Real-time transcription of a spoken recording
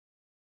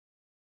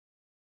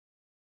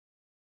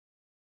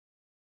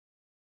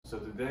So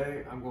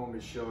today I'm going to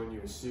be showing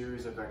you a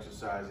series of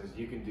exercises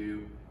you can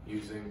do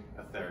using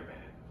a Theraband.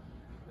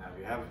 Now if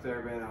you have a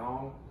Theraband at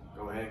home,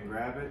 go ahead and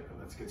grab it and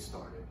let's get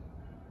started.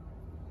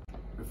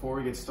 Before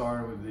we get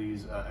started with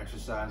these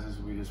exercises,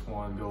 we just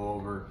want to go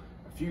over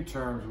a few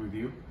terms with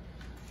you,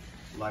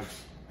 like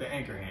the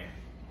anchor hand.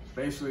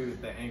 Basically,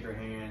 the anchor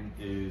hand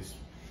is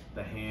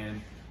the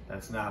hand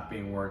that's not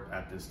being worked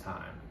at this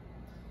time.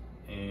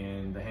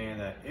 And the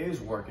hand that is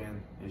working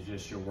is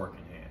just your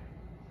working hand.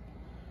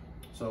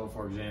 So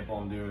for example,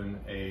 I'm doing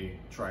a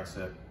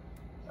tricep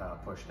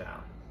push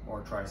down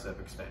or tricep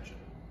extension.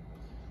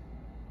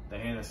 The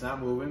hand that's not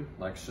moving,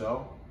 like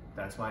so,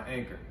 that's my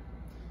anchor.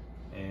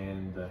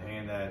 And the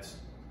hand that's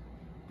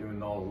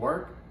doing all the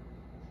work,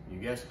 you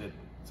guessed it,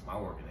 it's my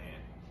working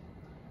hand.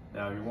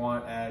 Now if you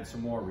want to add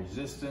some more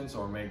resistance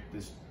or make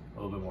this a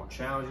little bit more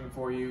challenging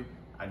for you,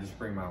 I just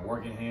bring my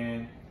working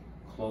hand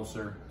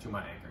closer to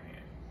my anchor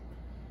hand.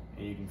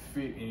 And you can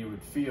feel, and you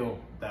would feel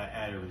that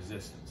added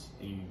resistance.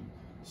 And you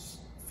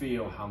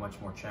feel how much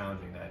more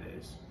challenging that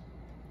is.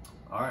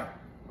 All right,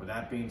 with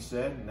that being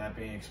said and that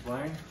being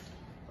explained,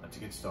 let's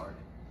get started.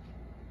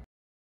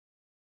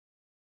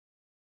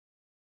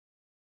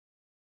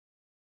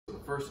 So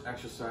the first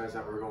exercise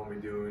that we're going to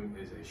be doing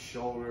is a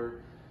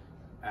shoulder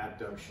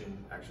abduction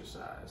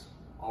exercise.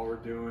 All we're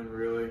doing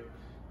really is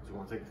we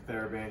want to take the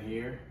Theraband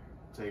here,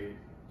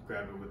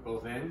 grab it with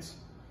both ends,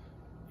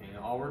 and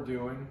all we're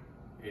doing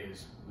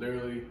is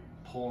literally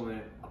pulling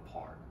it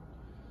apart.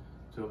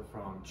 So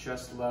from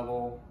chest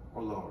level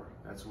or lower,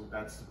 that's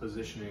the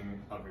positioning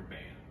of your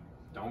band.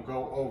 Don't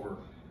go over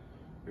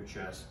your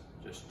chest,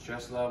 just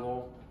chest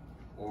level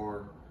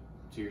or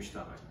to your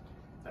stomach.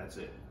 That's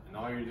it. And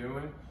all you're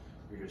doing,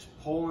 you're just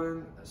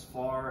pulling as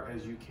far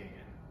as you can.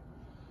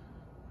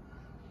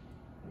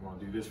 We're going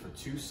to do this for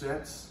 2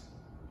 sets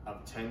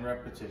of 10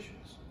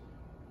 repetitions.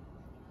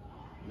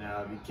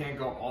 Now, if you can't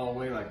go all the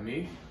way like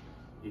me,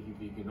 if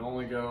you can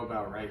only go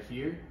about right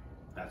here,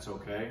 that's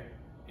okay.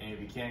 And if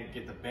you can't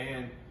get the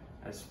band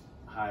as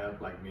high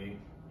up like me,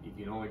 you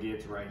can only get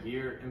to right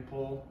here and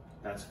pull,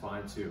 that's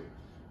fine too.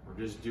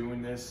 We're just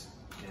doing this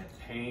in a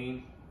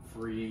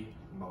pain-free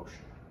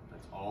motion.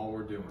 That's all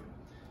we're doing.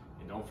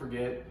 And don't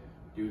forget,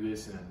 do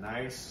this in a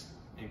nice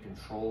and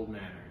controlled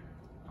manner.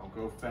 Don't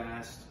go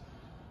fast.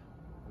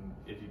 And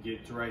if you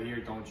get to right here,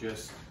 don't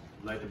just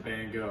let the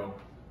band go.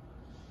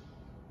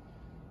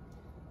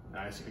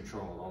 Nice and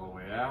controlled, all the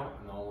way out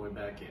and all the way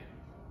back in.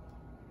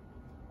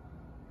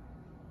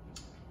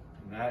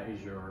 And that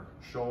is your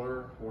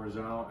shoulder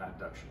horizontal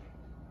abduction.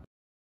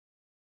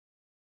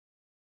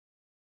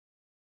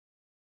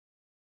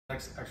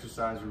 Next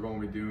exercise we're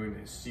going to be doing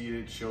is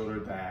seated shoulder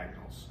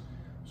diagonals.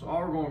 So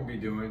all we're going to be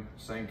doing,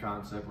 same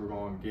concept, we're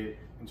going to get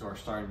into our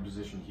starting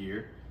position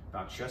here,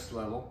 about chest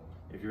level,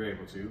 if you're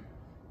able to.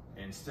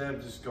 And instead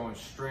of just going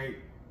straight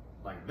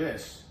like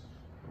this,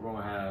 we're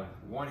going to have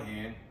one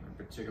hand, in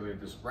particular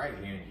this right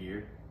hand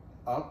here,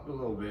 up a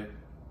little bit,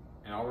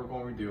 and all we're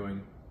going to be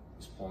doing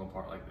is pulling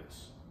apart like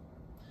this.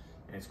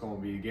 And it's going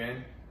to be,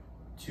 again,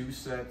 2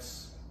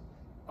 sets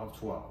of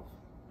 12.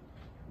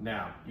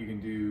 Now, you can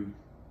do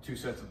 2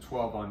 sets of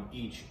 12 on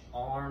each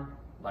arm,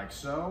 like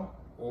so,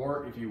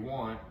 or if you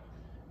want,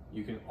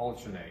 you can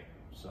alternate.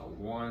 So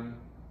 1,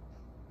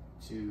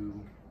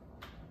 2,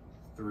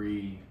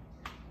 3,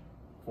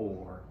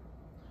 4,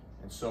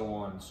 and so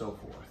on and so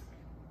forth.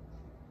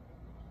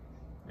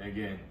 And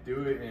again,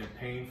 do it in a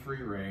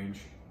pain-free range,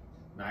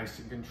 nice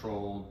and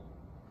controlled,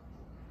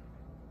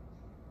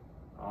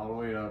 all the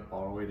way up,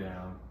 all the way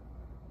down.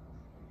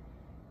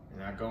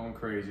 You're not going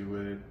crazy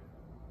with it.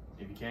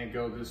 If you can't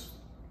go this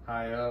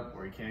high up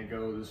or you can't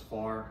go this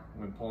far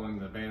when pulling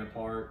the band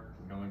apart,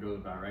 you can only go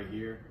about right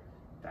here,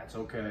 that's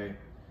okay.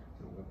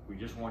 We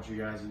just want you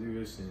guys to do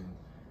this in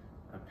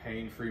a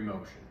pain-free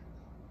motion.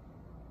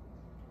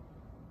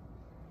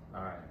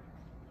 All right,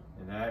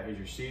 and that is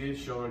your seated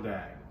shoulder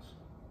diagonals.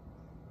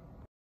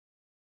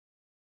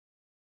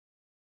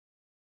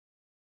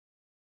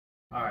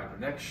 All right, the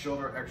next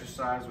shoulder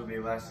exercise with the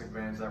elastic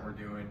bands that we're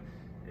doing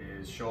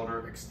is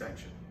shoulder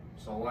extension.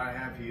 So what I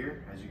have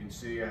here, as you can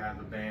see, I have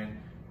the band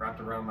wrapped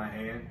around my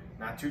hand.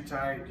 Not too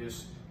tight,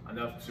 just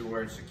enough to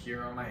where it's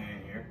secure on my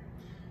hand here.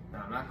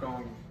 Now I'm not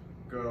going to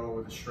go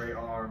with a straight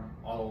arm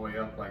all the way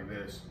up like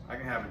this. I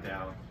can have it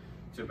down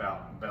to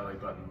about belly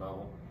button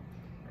level.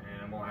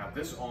 And I'm going to have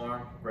this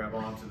arm grab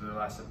onto the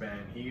elastic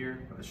band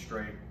here with a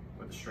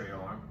straight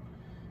arm.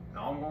 And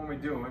all I'm going to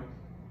be doing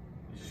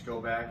is just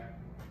go back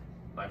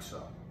like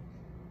so.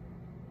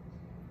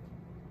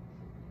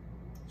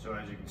 So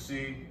as you can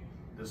see,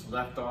 this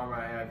left arm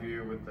I have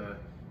here with the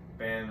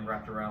band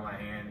wrapped around my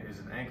hand is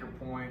an anchor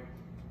point,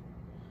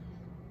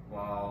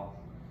 while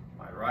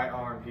my right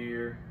arm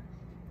here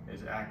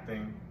is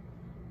acting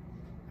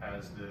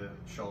as the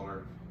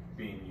shoulder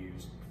being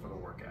used for the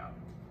workout.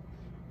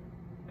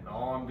 And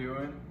all I'm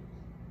doing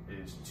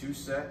is 2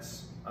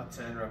 sets of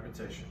 10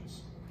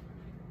 repetitions,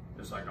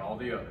 just like all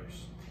the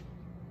others.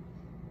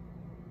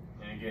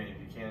 And again, if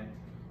you can't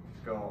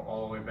go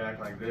all the way back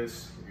like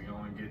this, if you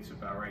only get to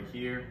about right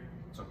here,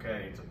 it's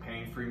okay. It's a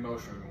pain-free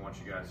motion we want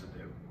you guys to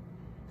do.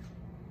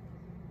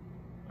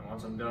 And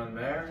once I'm done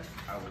there,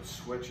 I would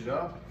switch it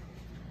up,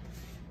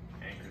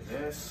 anchor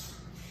this,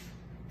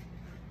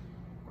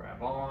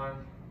 grab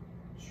on,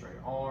 straight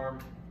arm,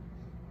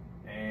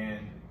 and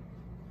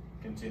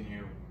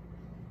continue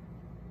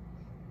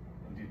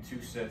and do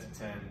 2 sets of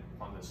 10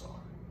 on this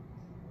arm.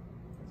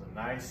 It's a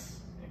nice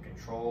and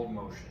controlled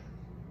motion.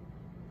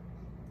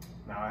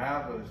 Now I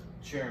have a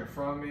chair in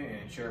front of me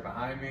and a chair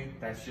behind me.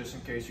 That's just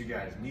in case you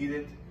guys need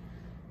it,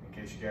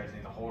 in case you guys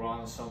need to hold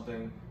on to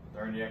something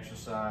during the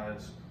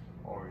exercise,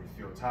 or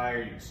you feel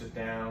tired, you can sit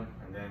down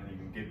and then you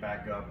can get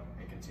back up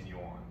and continue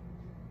on.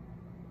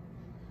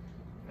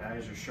 That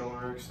is your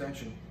shoulder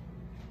extension.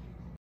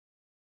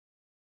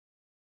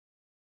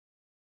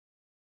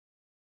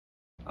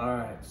 All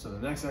right, so the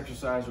next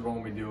exercise we're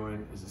going to be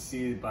doing is a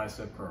seated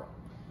bicep curl.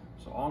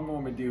 So all I'm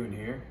going to be doing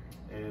here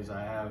is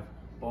I have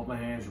both my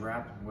hands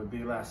wrapped with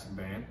the elastic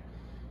band.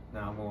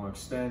 Now I'm going to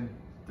extend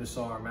this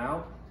arm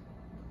out,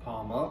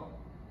 palm up,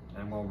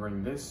 and I'm going to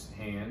bring this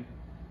hand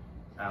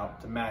out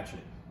to match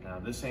it. Now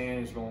this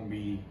hand is going to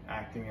be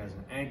acting as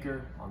an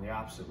anchor on the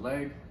opposite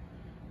leg.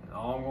 And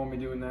all I'm going to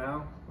be doing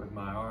now with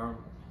my arm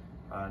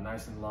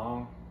nice and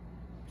long,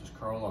 just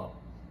curl up.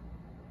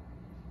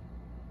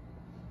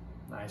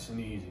 Nice and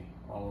easy,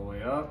 all the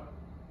way up,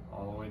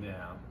 all the way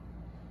down.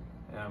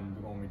 And I'm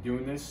going to be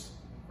doing this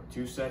for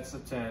 2 sets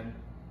of 10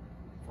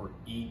 for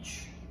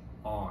each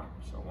arm.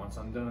 So once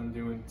I'm done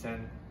doing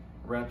 10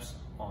 reps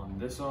on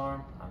this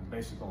arm, I'm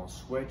basically going to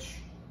switch.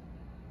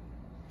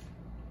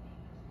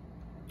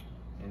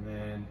 And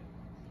then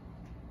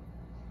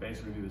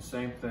basically do the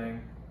same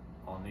thing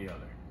on the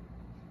other.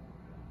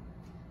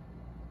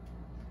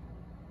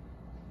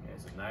 And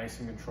it's a nice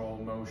and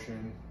controlled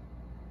motion,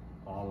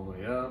 all the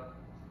way up,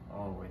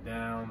 all the way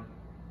down.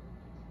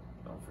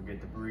 Don't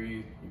forget to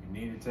breathe. If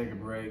you need to take a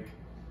break,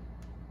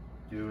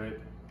 do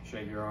it.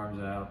 Shake your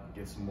arms out,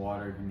 get some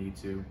water if you need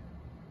to,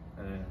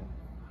 and then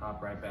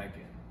hop right back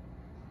in.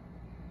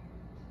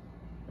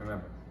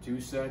 Remember, 2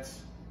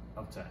 sets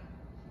of 10,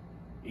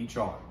 each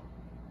arm.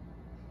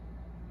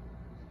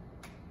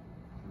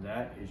 And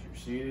that is your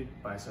seated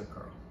bicep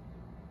curl.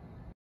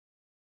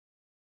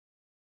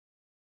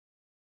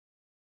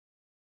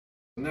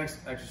 The next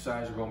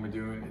exercise we're going to be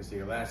doing is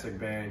the elastic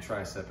band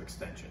tricep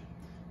extension.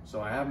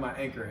 So I have my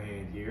anchor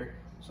hand here.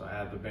 So I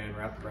have the band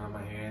wrapped around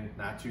my hand,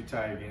 not too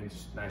tight again,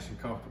 just nice and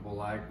comfortable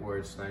like, where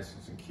it's nice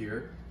and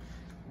secure.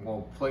 I'm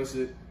going to place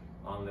it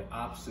on the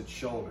opposite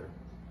shoulder.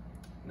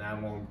 Now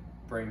I'm going to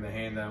bring the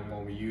hand that I'm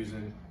going to be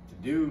using to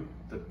do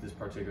this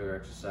particular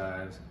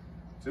exercise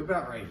to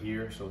about right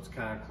here, so it's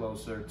kind of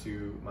closer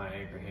to my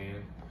anchor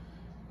hand.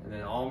 And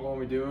then all I'm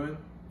going to be doing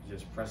is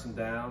just pressing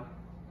down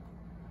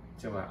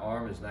until my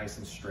arm is nice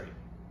and straight.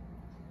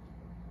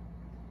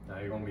 Now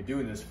you're going to be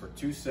doing this for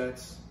 2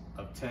 sets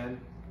of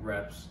 10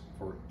 reps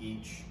for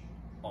each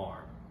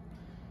arm.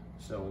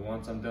 So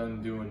once I'm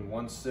done doing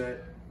 1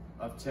 set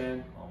of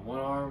 10 on one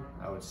arm,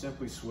 I would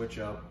simply switch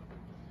up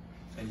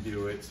and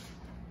do it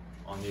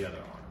on the other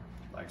arm,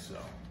 like so.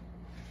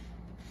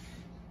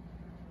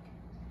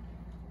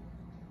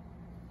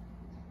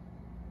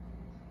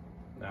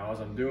 Now as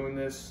I'm doing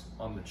this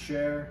on the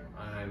chair,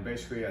 I'm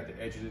basically at the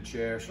edge of the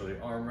chair so the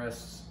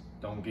armrests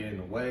don't get in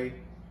the way.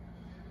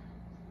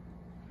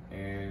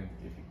 And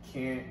if you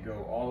can't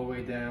go all the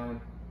way down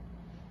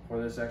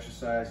for this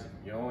exercise,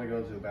 you only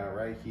go to about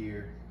right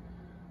here.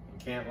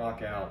 You can't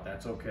lock out,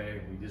 that's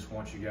okay. We just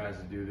want you guys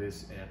to do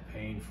this in a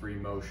pain-free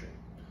motion.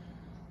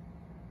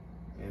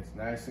 And it's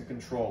nice and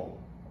controlled.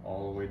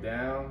 All the way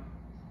down,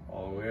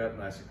 all the way up,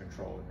 nice and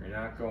controlled. You're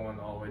not going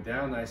all the way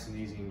down nice and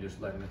easy and just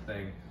letting the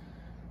thing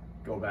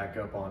go back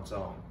up on its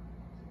own.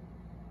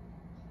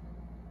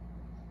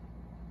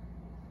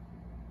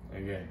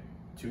 Again,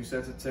 2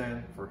 sets of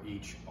 10 for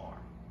each arm.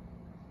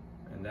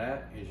 And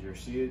that is your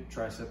seated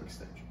tricep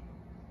extension.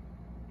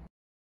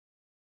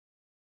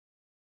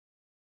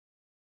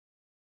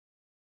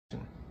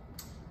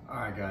 All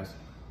right, guys.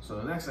 So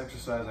the next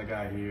exercise I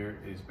got here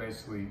is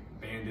basically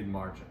banded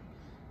marching.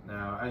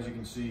 Now, as you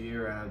can see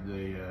here, I have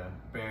the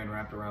band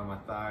wrapped around my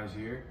thighs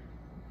here,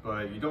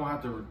 but you don't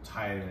have to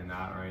tie it in a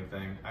knot or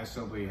anything. I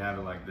simply have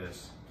it like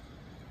this.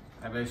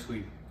 I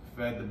basically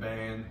fed the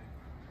band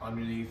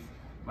underneath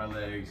my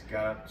legs,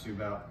 got up to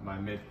about my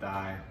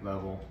mid-thigh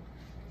level.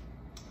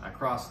 I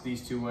cross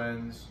these 2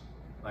 ends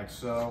like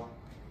so,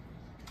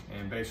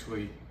 and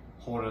basically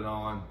hold it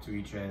on to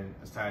each end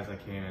as tight as I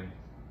can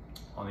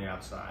on the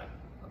outside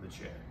of the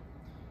chair.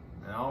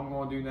 And all I'm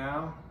going to do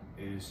now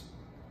is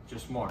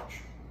just march,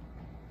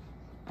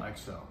 like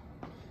so.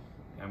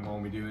 And I'm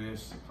going to be doing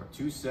this for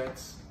 2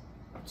 sets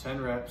of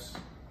 10 reps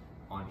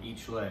on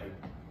each leg.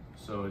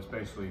 So it's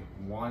basically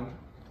 1,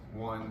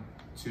 1,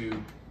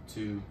 2,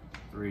 2,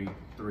 3,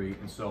 3,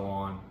 and so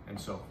on and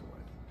so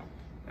forth.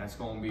 That's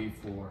going to be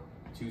for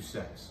 2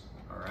 sets,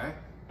 all right?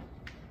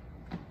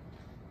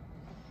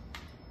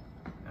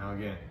 Now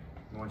again,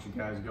 I want you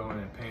guys going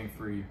in a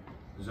pain-free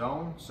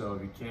zone, so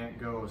if you can't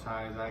go as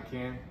high as I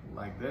can,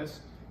 like this,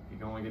 you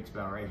can only get to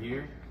about right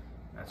here,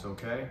 that's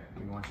okay.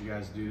 We want you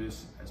guys to do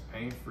this as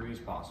pain-free as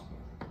possible.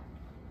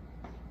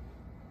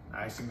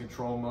 Nice and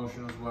controlled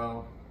motion as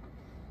well.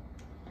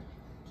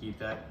 Keep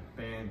that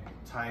band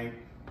tight.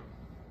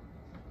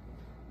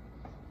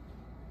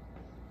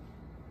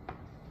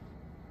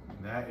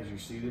 And that is your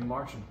seated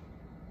marching.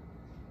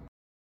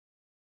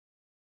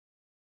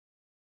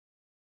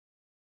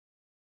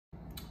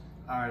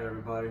 All right,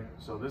 everybody.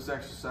 So this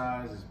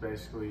exercise is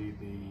basically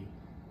the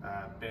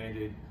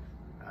banded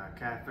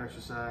calf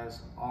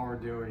exercise. All we're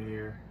doing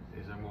here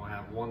is I'm gonna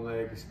have one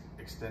leg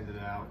extended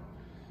out.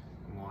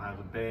 I'm gonna have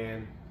the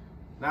band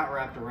not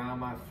wrapped around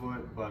my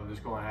foot, but I'm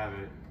just gonna have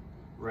it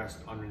rest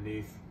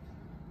underneath,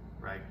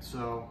 right?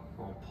 So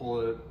I'm gonna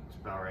pull it, it's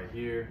about right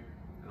here.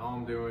 And all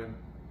I'm doing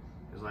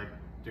is like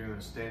doing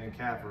a standing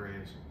calf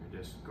raise.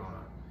 You're just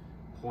gonna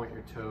point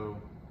your toe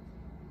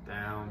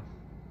down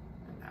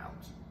and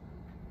out.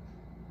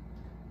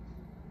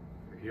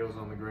 Your heels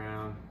on the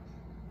ground.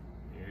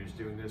 And you're just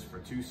doing this for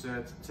 2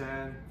 sets of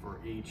 10 for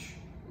each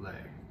leg.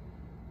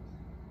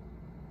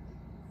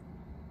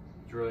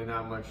 There's really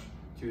not much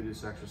to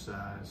this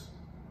exercise,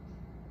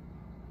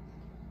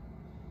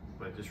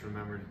 but just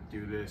remember to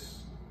do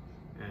this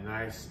in a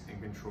nice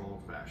and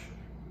controlled fashion.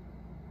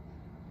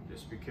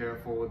 Just be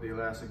careful with the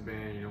elastic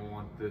band. You don't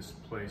want this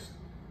placed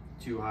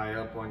too high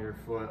up on your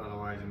foot,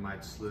 otherwise it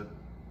might slip,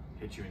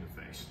 hit you in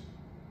the face.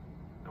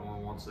 No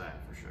one wants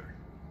that for sure.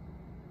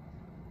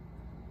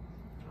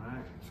 All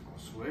right, just gonna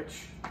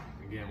switch.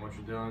 Again, what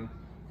you're doing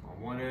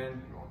on one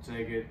end, you're gonna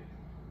take it,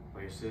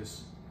 place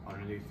this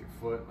underneath your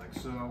foot like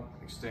so,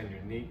 extend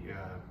your knee,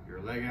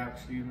 your leg out,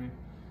 excuse me,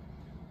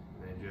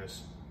 and then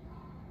just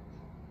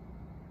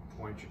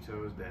point your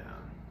toes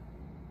down.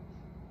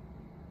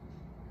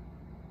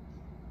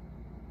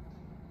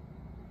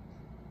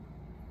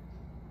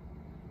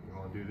 You're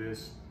gonna do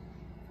this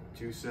for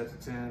 2 sets of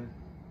 10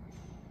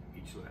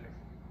 each leg.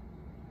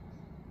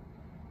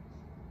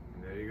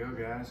 And there you go,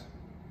 guys.